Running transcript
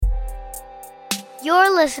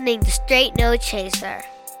You're listening to Straight No Chaser.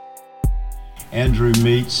 Andrew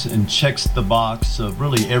meets and checks the box of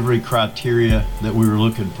really every criteria that we were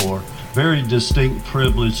looking for. Very distinct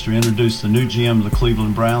privilege to introduce the new GM of the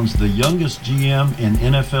Cleveland Browns, the youngest GM in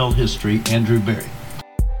NFL history, Andrew Berry.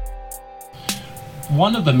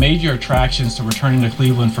 One of the major attractions to returning to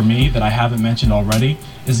Cleveland for me that I haven't mentioned already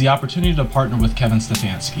is the opportunity to partner with Kevin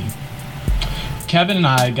Stefanski. Kevin and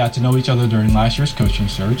I got to know each other during last year's coaching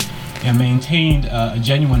search and maintained a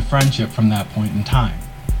genuine friendship from that point in time.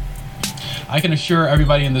 I can assure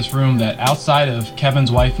everybody in this room that outside of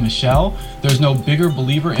Kevin's wife, Michelle, there's no bigger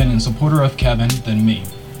believer in and supporter of Kevin than me.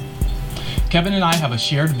 Kevin and I have a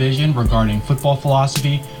shared vision regarding football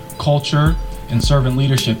philosophy, culture, and servant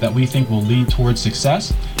leadership that we think will lead towards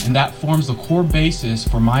success, and that forms the core basis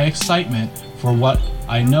for my excitement for what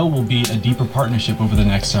I know will be a deeper partnership over the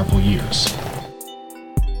next several years.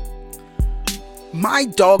 My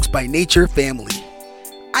Dogs by Nature family,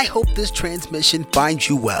 I hope this transmission finds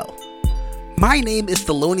you well. My name is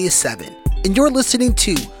Thelonious7, and you're listening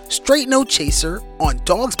to Straight No Chaser on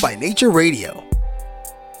Dogs by Nature Radio.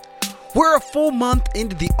 We're a full month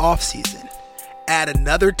into the off-season. Add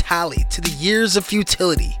another tally to the years of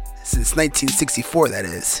futility, since 1964 that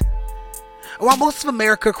is. While most of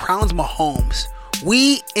America crowns Mahomes,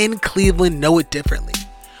 we in Cleveland know it differently.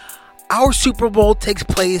 Our Super Bowl takes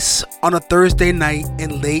place on a Thursday night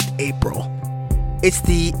in late April. It's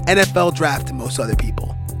the NFL draft to most other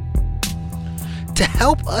people. To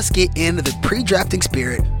help us get into the pre-drafting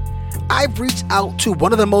spirit, I've reached out to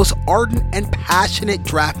one of the most ardent and passionate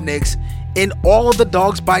draftniks in all of the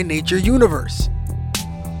Dogs by Nature universe.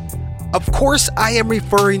 Of course, I am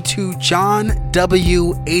referring to John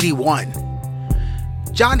W81.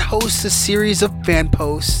 John hosts a series of fan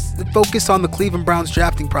posts that focus on the Cleveland Browns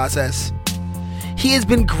drafting process. He has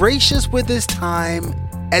been gracious with his time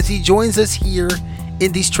as he joins us here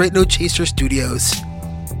in the Straight No Chaser studios.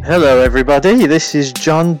 Hello everybody, this is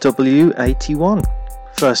John W81.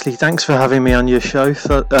 Firstly, thanks for having me on your show,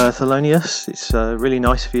 Thelonious. It's really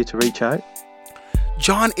nice of you to reach out.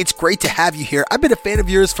 John, it's great to have you here. I've been a fan of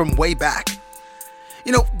yours from way back.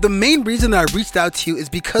 You know, the main reason that I reached out to you is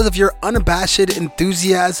because of your unabashed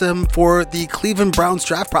enthusiasm for the Cleveland Browns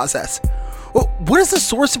draft process. Well, what is the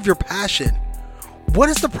source of your passion? What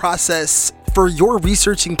is the process for your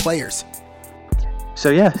researching players?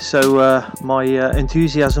 So my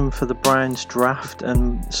enthusiasm for the Browns draft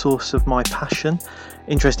and source of my passion.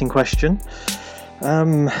 Interesting question.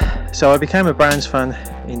 So I became a Browns fan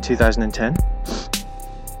in 2010.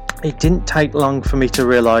 It didn't take long for me to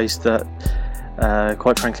realise that,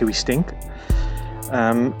 quite frankly, we stink.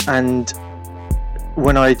 And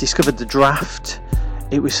when I discovered the draft,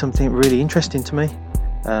 it was something really interesting to me.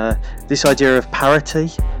 This idea of parity,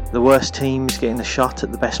 the worst teams getting a shot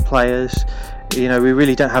at the best players. You know, we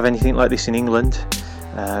really don't have anything like this in England.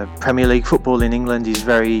 Premier League football in England is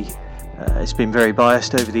it's been very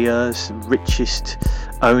biased over the years. The richest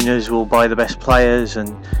owners will buy the best players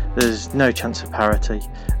and there's no chance of parity.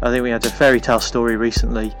 I think we had a fairy tale story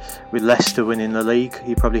recently with Leicester winning the league.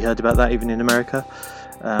 You probably heard about that even in America.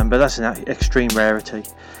 But that's an extreme rarity.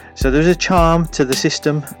 So there's a charm to the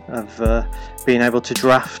system of being able to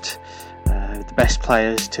draft the best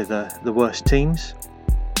players to the worst teams.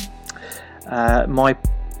 My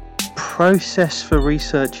process for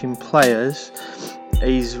researching players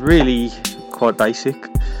is really quite basic.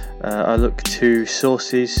 I look to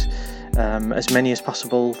sources, as many as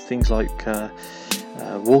possible, things like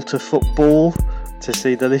Walter Football, to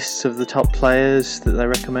see the lists of the top players that they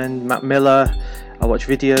recommend. Matt Miller, I watch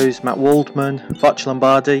videos, Matt Waldman, Voch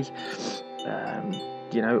Lombardi,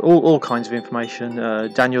 all kinds of information,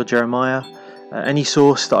 Daniel Jeremiah, any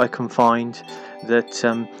source that I can find that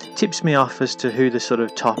tips me off as to who the sort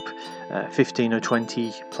of top 15 or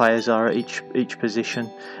 20 players are at each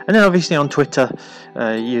position. And then obviously on Twitter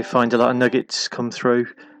you find a lot of nuggets come through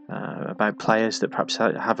about players that perhaps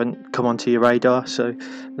haven't come onto your radar. So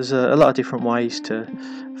there's a lot of different ways to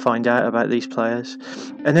find out about these players.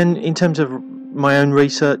 And then in terms of my own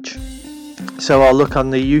research, so I'll look on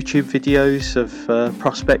the YouTube videos of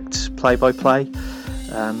prospects play by play.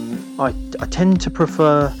 I tend to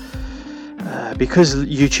prefer, because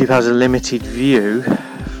YouTube has a limited view,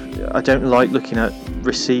 I don't like looking at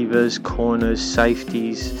receivers, corners,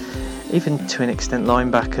 safeties, even to an extent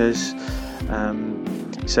linebackers.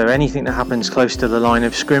 So anything that happens close to the line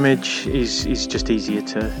of scrimmage is just easier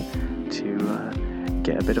to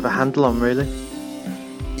get a bit of a handle on, really.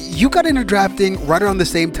 You got into drafting right around the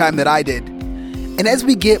same time that I did. And as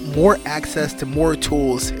we get more access to more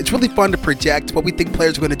tools, it's really fun to project what we think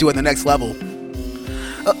players are going to do at the next level.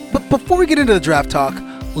 But before we get into the draft talk,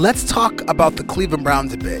 let's talk about the Cleveland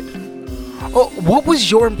Browns a bit. What was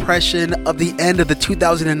your impression of the end of the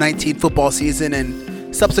 2019 football season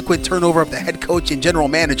and subsequent turnover of the head coach and general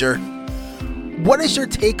manager? What is your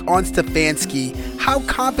take on Stefanski? How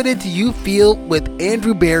confident do you feel with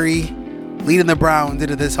Andrew Berry leading the Browns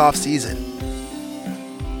into this offseason?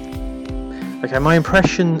 Okay, my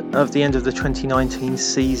impression of the end of the 2019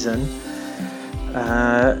 season,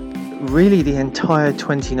 really the entire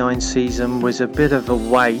 29 season was a bit of a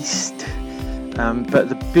waste,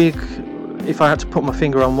 but if I had to put my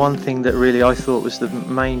finger on one thing that really I thought was the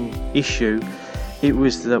main issue, it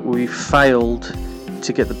was that we failed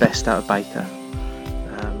to get the best out of Baker.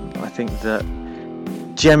 I think that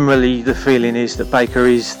generally the feeling is that Baker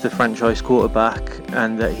is the franchise quarterback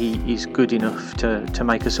and that he is good enough to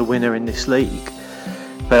make us a winner in this league.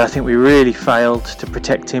 But I think we really failed to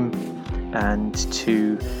protect him and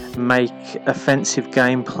to make offensive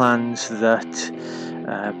game plans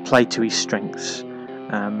that played to his strengths.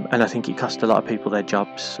 And I think it cost a lot of people their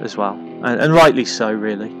jobs as well. And rightly so,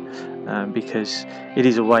 really, because it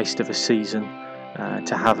is a waste of a season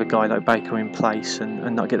to have a guy like Baker in place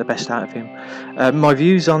and not get the best out of him. My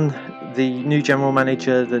views on the new general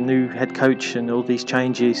manager, the new head coach and all these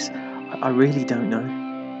changes, I really don't know.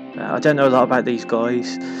 I don't know a lot about these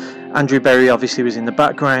guys. Andrew Berry obviously was in the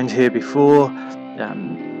background here before.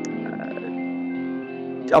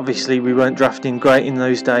 Obviously we weren't drafting great in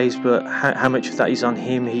those days, but how much of that is on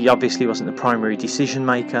him? He obviously wasn't the primary decision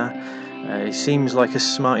maker. He seems like a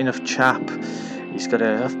smart enough chap. He's got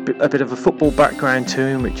a bit of a football background to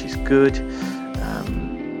him, which is good.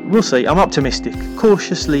 We'll see. I'm optimistic.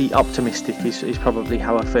 Cautiously optimistic is probably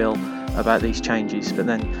how I feel about these changes. But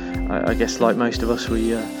then, I guess like most of us,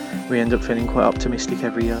 we end up feeling quite optimistic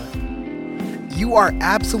every year. You are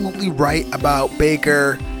absolutely right about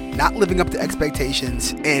Baker not living up to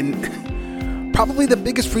expectations. And probably the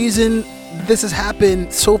biggest reason this has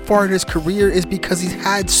happened so far in his career is because he's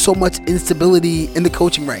had so much instability in the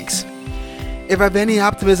coaching ranks. If I have any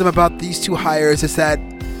optimism about these two hires, it's that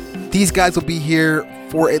these guys will be here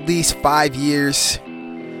for at least 5 years.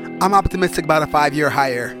 I'm optimistic about a 5-year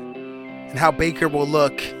hire and how Baker will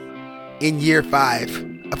look in year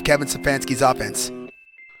 5 of Kevin Stefanski's offense.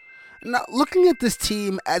 Now, looking at this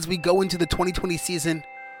team as we go into the 2020 season,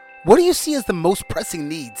 what do you see as the most pressing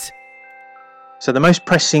needs? So the most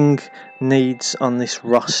pressing needs on this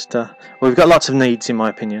roster, well, we've got lots of needs in my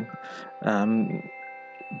opinion,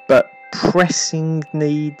 but pressing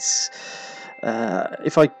needs,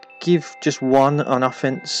 if I give just one on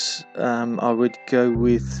offense, I would go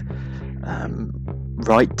with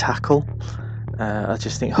right tackle. I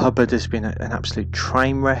just think Hubbard has been an absolute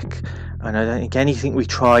train wreck, and I don't think anything we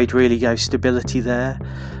tried really gave stability there.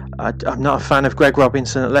 I'm not a fan of Greg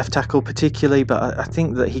Robinson at left tackle particularly, but I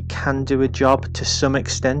think that he can do a job to some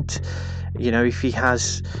extent. You know, if he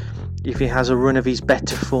has a run of his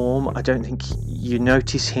better form, I don't think you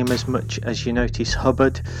notice him as much as you notice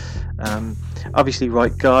Hubbard. Obviously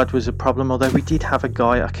right guard was a problem, although we did have a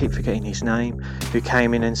guy, I keep forgetting his name, who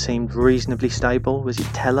came in and seemed reasonably stable. Was it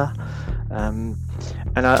Teller? And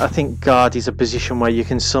I think guard is a position where you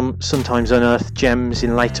can sometimes unearth gems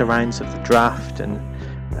in later rounds of the draft, and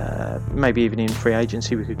maybe even in free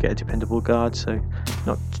agency we could get a dependable guard, so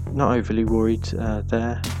not overly worried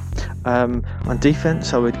there. On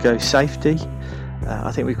defense, I would go safety.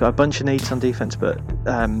 I think we've got a bunch of needs on defense, but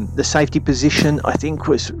the safety position I think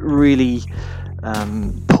was really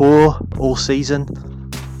poor all season.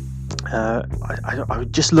 I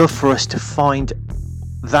would just love for us to find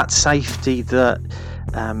that safety that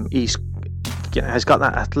has got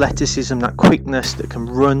that athleticism, that quickness, that can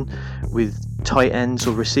run with tight ends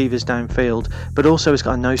or receivers downfield, but also has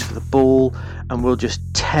got a nose for the ball and will just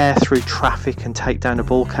tear through traffic and take down a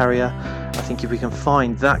ball carrier. I think if we can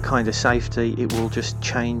find that kind of safety, it will just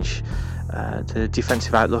change the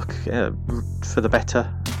defensive outlook for the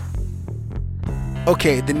better.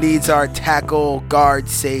 Okay, the needs are tackle, guard,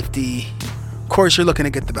 safety. Of course, you're looking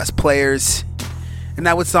to get the best players. And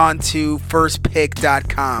now it's on to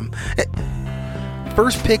firstpick.com.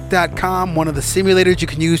 Firstpick.com, one of the simulators you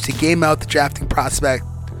can use to game out the drafting prospect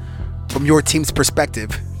from your team's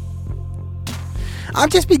perspective. I'm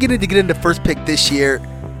just beginning to get into First Pick this year.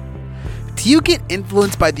 Do you get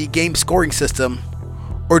influenced by the game scoring system,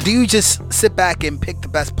 or do you just sit back and pick the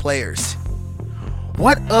best players?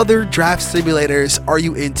 What other draft simulators are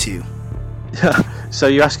you into? So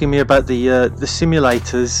you're asking me about the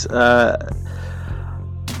simulators.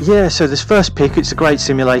 Yeah, so there's First Pick. It's a great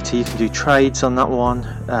simulator. You can do trades on that one.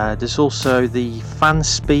 There's also the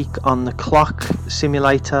FanSpeak on the Clock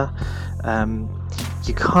simulator.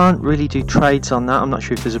 You can't really do trades on that. I'm not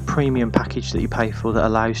sure if there's a premium package that you pay for that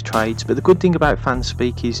allows trades, but the good thing about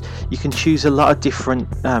Fanspeak is you can choose a lot of different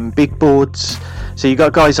big boards. So you've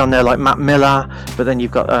got guys on there like Matt Miller, but then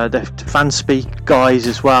you've got the Fanspeak guys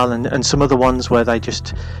as well, and some other ones where they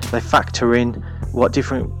factor in what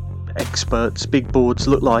different experts big boards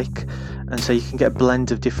look like, and so you can get a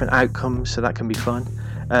blend of different outcomes, so that can be fun.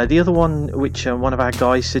 The other one, which one of our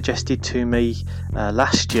guys suggested to me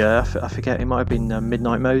last year, I forget, it might have been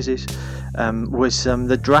Midnight Moses, was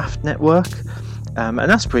the Draft Network, and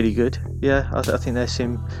that's pretty good. Yeah, I think they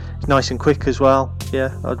seem nice and quick as well.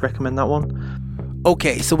 Yeah, I'd recommend that one.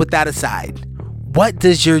 Okay, so with that aside, what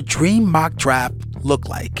does your dream mock draft look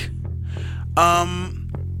like?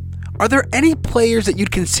 Are there any players that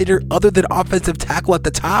you'd consider other than offensive tackle at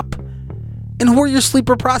the top? And who are your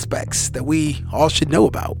sleeper prospects that we all should know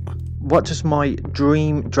about? What does my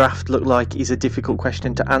dream draft look like is a difficult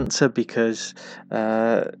question to answer because,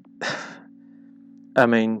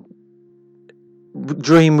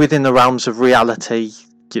 dream within the realms of reality,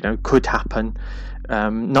 could happen.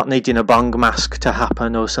 Not needing a bong mask to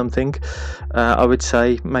happen or something. I would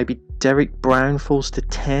say maybe Derek Brown falls to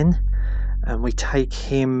 10, and we take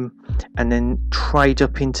him and then trade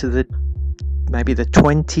up into maybe the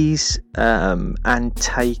 20s and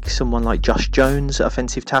take someone like Josh Jones at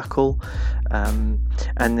offensive tackle, and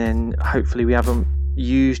then hopefully we haven't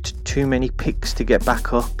used too many picks to get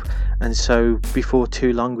back up, and so before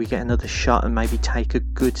too long we get another shot and maybe take a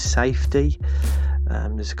good safety.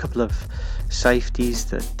 There's a couple of safeties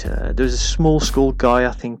that there was a small school guy,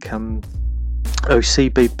 I think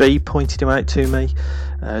OCBB pointed him out to me.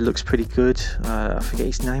 Looks pretty good. I forget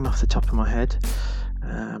his name off the top of my head.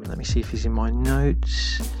 Let me see if he's in my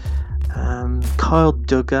notes. Kyle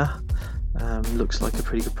Duggar looks like a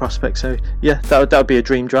pretty good prospect. So yeah, that would be a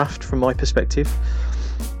dream draft from my perspective.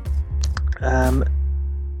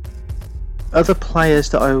 Other players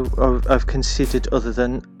that I've considered other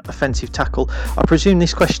than offensive tackle. I presume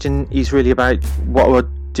this question is really about what I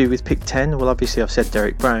would do with pick 10. Well, obviously I've said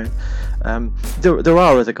Derek Brown. There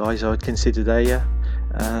are other guys I would consider there. Yeah.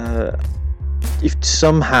 If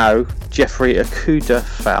somehow Jeffrey Okudah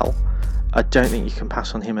fell, I don't think you can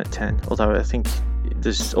pass on him at 10, although I think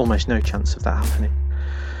there's almost no chance of that happening.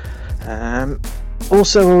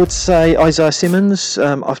 Also, I would say Isaiah Simmons.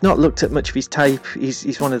 I've not looked at much of his tape.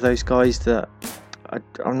 He's one of those guys that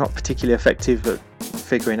I'm not particularly effective at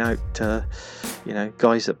figuring out,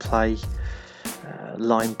 guys that play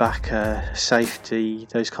linebacker, safety,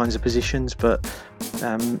 those kinds of positions, but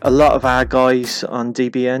a lot of our guys on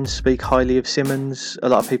DBN speak highly of Simmons. A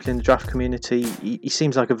lot of people in the draft community, he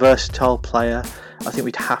seems like a versatile player. I think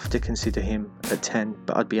we'd have to consider him at 10,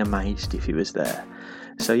 but I'd be amazed if he was there.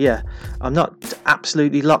 So yeah, I'm not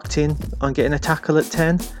absolutely locked in on getting a tackle at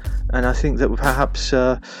 10, and I think that perhaps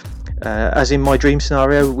as in my dream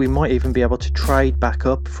scenario, we might even be able to trade back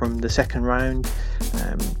up from the second round,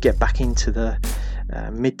 get back into the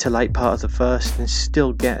mid to late part of the first and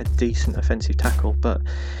still get a decent offensive tackle. But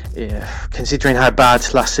yeah, considering how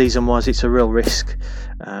bad last season was, it's a real risk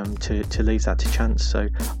to leave that to chance. So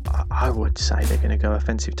I would say they're going to go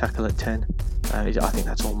offensive tackle at 10. I think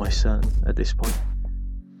that's almost certain at this point.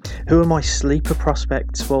 Who are my sleeper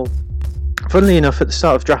prospects? Well, funnily enough, at the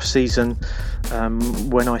start of draft season,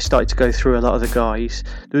 when I started to go through a lot of the guys,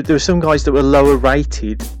 there were some guys that were lower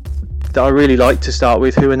rated that I really like to start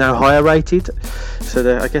with who are now higher rated,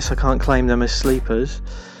 so I guess I can't claim them as sleepers.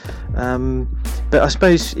 But I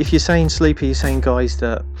suppose if you're saying sleeper, you're saying guys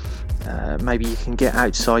that maybe you can get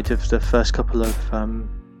outside of the first couple of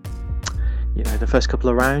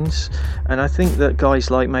rounds, and I think that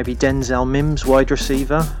guys like maybe Denzel Mims, wide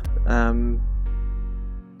receiver,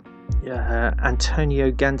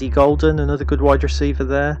 Antonio Gandy-Golden, another good wide receiver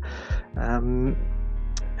there.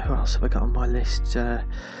 Who else have I got on my list?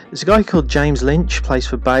 There's a guy called James Lynch, plays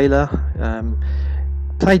for Baylor.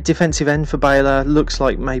 Played defensive end for Baylor. Looks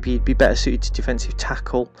like maybe he'd be better suited to defensive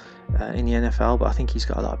tackle in the NFL, but I think he's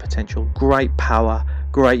got a lot of potential. Great power,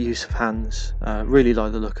 great use of hands. Really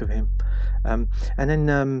like the look of him. And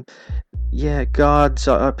then guards.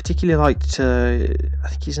 I particularly liked. I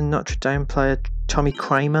think he's a Notre Dame player, Tommy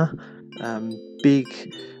Kramer.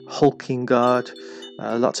 Big, hulking guard,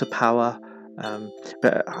 lots of power.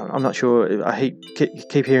 But I'm not sure. I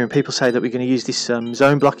keep hearing people say that we're going to use this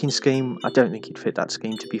zone blocking scheme. I don't think he'd fit that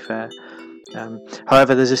scheme, to be fair.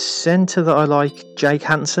 However, there's a centre that I like, Jake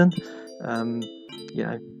Hansen.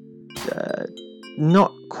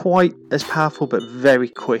 Not quite as powerful, but very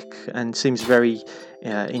quick and seems very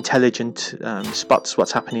intelligent. Spots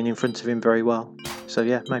what's happening in front of him very well. So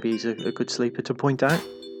yeah, maybe he's a good sleeper to point out.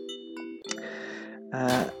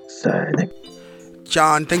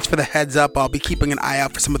 John, thanks for the heads up. I'll be keeping an eye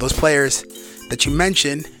out for some of those players that you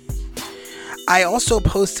mentioned. I also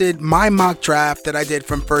posted my mock draft that I did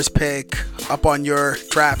from first pick up on your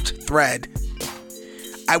draft thread.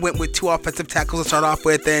 I went with 2 offensive tackles to start off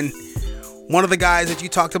with, and one of the guys that you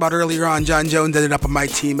talked about earlier on, John Jones, ended up on my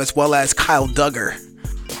team, as well as Kyle Duggar.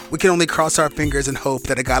 We can only cross our fingers and hope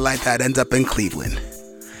that a guy like that ends up in Cleveland.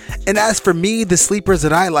 And as for me, the sleepers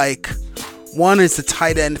that I like, one is the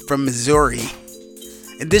tight end from Missouri.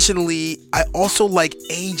 Additionally, I also like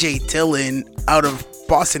A.J. Dillon out of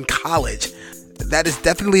Boston College. That is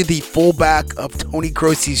definitely the fullback of Tony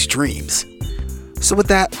Grossi's dreams. So with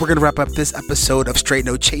that, we're going to wrap up this episode of Straight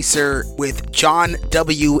No Chaser with John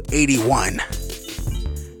W81.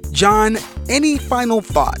 John, any final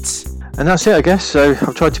thoughts? And that's it, I guess. So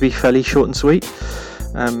I've tried to be fairly short and sweet.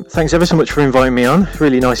 Thanks ever so much for inviting me on.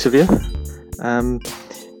 Really nice of you.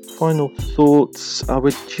 Final thoughts, I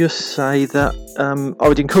would just say that I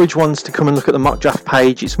would encourage ones to come and look at the mock draft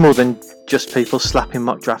page. It's more than just people slapping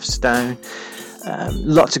mock drafts down.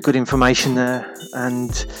 Lots of good information there,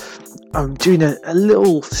 and I'm doing a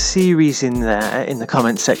little series in there in the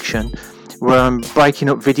comment section where I'm breaking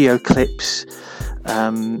up video clips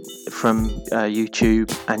from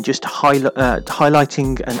YouTube and just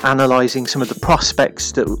highlighting and analysing some of the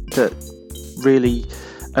prospects that really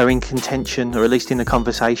are in contention, or at least in the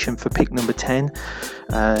conversation, for pick number 10.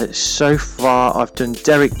 So far I've done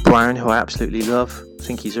Derek Brown, who I absolutely love. I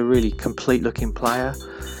think he's a really complete looking player.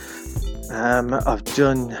 I've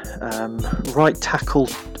done right tackle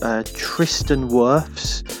Tristan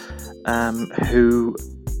Wirfs, who,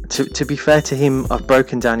 to be fair to him, I've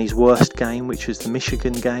broken down his worst game, which was the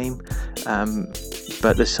Michigan game,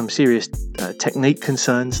 but there's some serious technique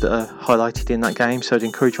concerns that are highlighted in that game, so I'd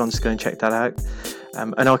encourage ones to go and check that out.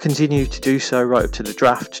 And I'll continue to do so right up to the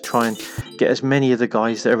draft to try and get as many of the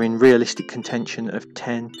guys that are in realistic contention of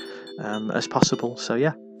 10 as possible. So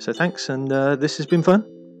yeah, so thanks, and this has been fun.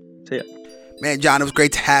 See ya. Man, John, it was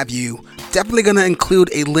great to have you. Definitely going to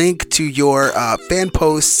include a link to your fan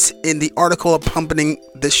posts in the article accompanying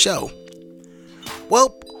this show.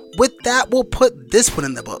 Well, with that, we'll put this one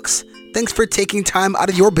in the books. Thanks for taking time out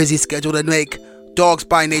of your busy schedule to make Dogs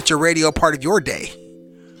by Nature Radio part of your day.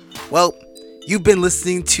 Well, you've been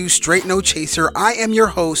listening to Straight No Chaser. I am your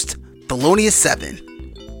host,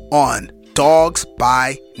 Thelonious7, on Dogs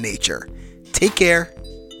by Nature. Take care.